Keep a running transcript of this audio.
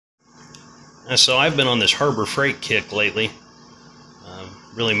So I've been on this Harbor Freight kick lately,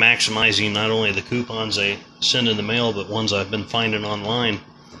 really maximizing not only the coupons they send in the mail, but ones I've been finding online.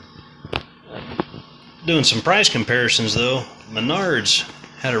 Doing some price comparisons though, Menards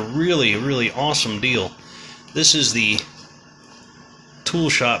had a really awesome deal. This is the Tool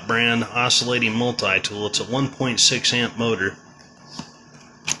Shop brand oscillating multi-tool. It's a 1.6 amp motor,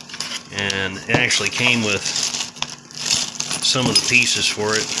 and it actually came with some of the pieces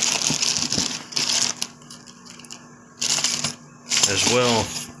for it, as well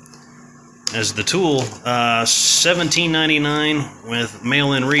as the tool. $17.99 with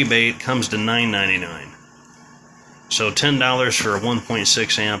mail-in rebate comes to $9.99. So $10 for a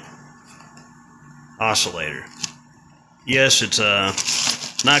 1.6 amp oscillator. Yes, it's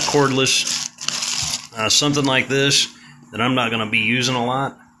not cordless. Something like this that I'm not going to be using a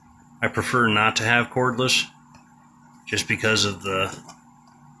lot. I prefer not to have cordless, just because of the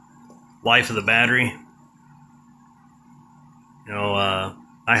life of the battery. You know,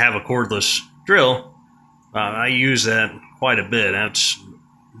 I have a cordless drill. I use that quite a bit. That's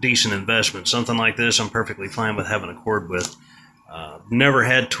a decent investment. Something like this, I'm perfectly fine with having a cord with. Never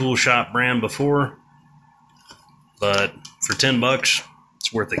had Tool Shop brand before, but for 10 bucks,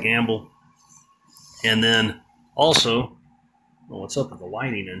 it's worth a gamble. And then also, what's up with the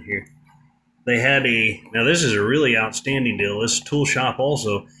lighting in here? They had now this is a really outstanding deal. This Tool Shop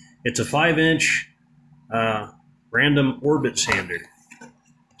also, it's a 5-inch random orbit sander.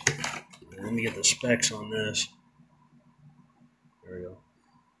 Let me get the specs on this. There we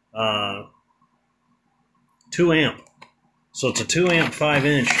go. 2 amp. So it's a 2 amp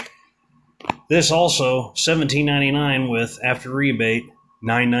 5-inch. This also $17.99 with, after rebate,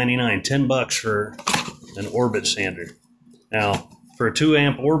 $9.99. 10 bucks for an orbit sander. Now, for a 2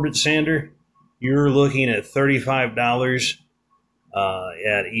 amp orbit sander, you're looking at $35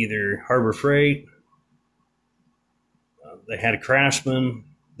 at either Harbor Freight. They had a Craftsman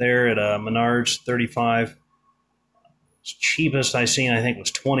there at Menards, $35. Cheapest I seen, I think,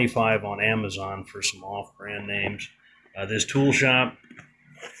 was $25 on Amazon for some off-brand names. This Tool Shop,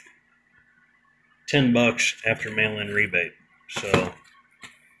 10 bucks after mail-in rebate. So,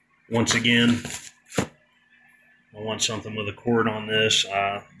 once again, I want something with a cord on this.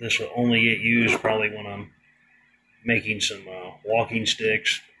 This will only get used probably when I'm making some walking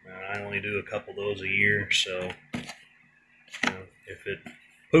sticks. I only do a couple of those a year, so if it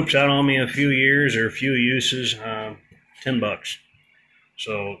poops out on me a few years or a few uses, 10 bucks.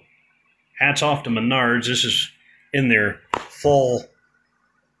 So hats off to Menards. This is in their fall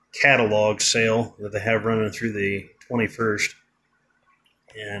catalog sale that they have running through the 21st.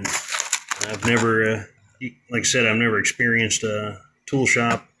 And I've never, like I said, I've never experienced a Tool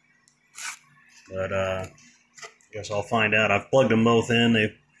Shop, but I guess I'll find out. I've plugged them both in.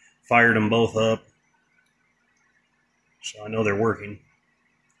 They've fired them both up, so I know they're working.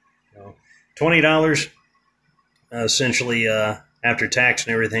 $20 essentially after tax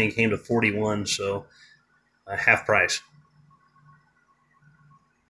and everything came to $41, so half price.